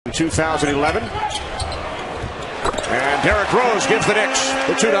2011. And Derrick Rose gives the Knicks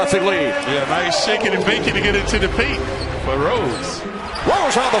the 2-0 lead. Yeah, nice shaking and baking to get into the paint for Rose.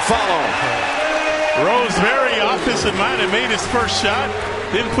 Rose on the follow. Rose very offensive minded, made his first shot,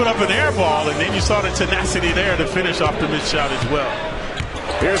 then put up an air ball, and then you saw the tenacity there to finish off the mid shot as well.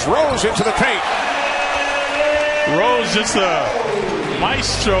 Here's Rose into the paint. Rose just a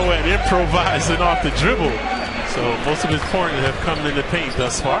maestro at improvising off the dribble. So most of his points have come in the paint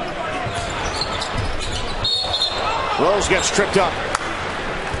thus far. Rose gets tripped up.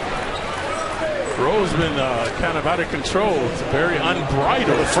 Rose been kind of out of control. It's very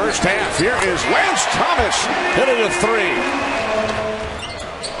unbridled. The first half. Here is Lance Thomas hitting a three.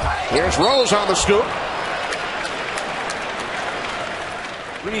 Here's Rose on the scoop.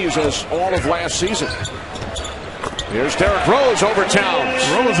 Uses all of last season. Here's Derrick Rose over Towns.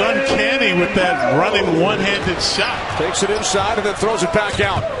 Rose uncanny with that running one-handed shot. Takes it inside and then throws it back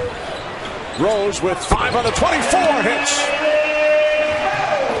out. Rose with 5 on the 24 hits.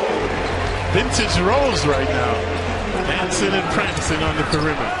 Vintage Rose right now. Dancing and prancing on the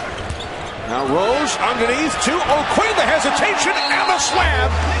perimeter. Now Rose underneath to O'Quinn. The hesitation and the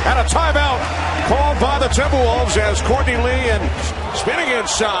slam. And a timeout called by the Timberwolves as Courtney Lee and spinning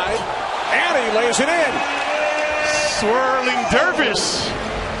inside. And he lays it in. Swirling dervish.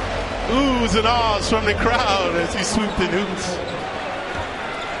 Oohs and ahs from the crowd as he swooped in hoops.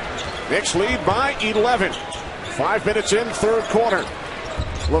 Knicks lead by 11. 5 minutes in, third quarter.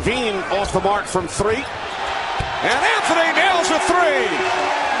 Levine off the mark from 3. And Anthony nails a 3.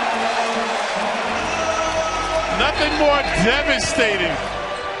 Nothing more devastating.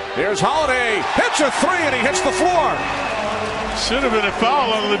 Here's Holiday. Hits a 3 and he hits the floor. Should have been a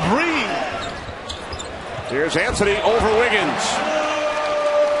foul on LeBron. Here's Anthony over Wiggins.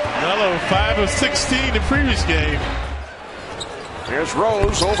 Melo 5 of 16 the previous game. Here's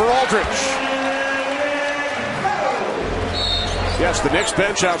Rose over Aldridge. Yes, the Knicks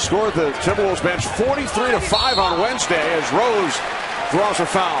bench outscored the Timberwolves bench 43-5 on Wednesday as Rose draws a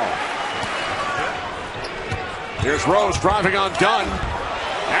foul. Here's Rose driving on Dunn.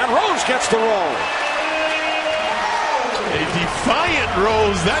 And Rose gets the roll. A defiant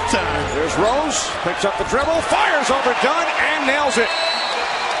Rose that time. There's Rose, picks up the dribble, fires over Dunn, and nails it.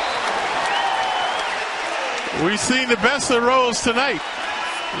 We've seen the best of Rose tonight.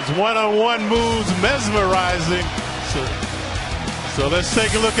 His one-on-one moves mesmerizing. So let's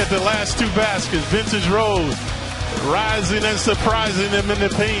take a look at the last 2 baskets. Vintage Rose rising and surprising them in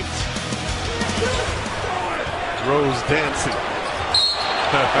the paint. Rose dancing.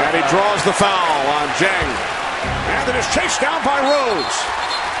 And he draws the foul on Jang. And it is chased down by Rose.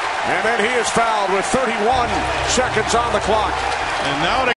 And then he is fouled with 31 seconds on the clock. And now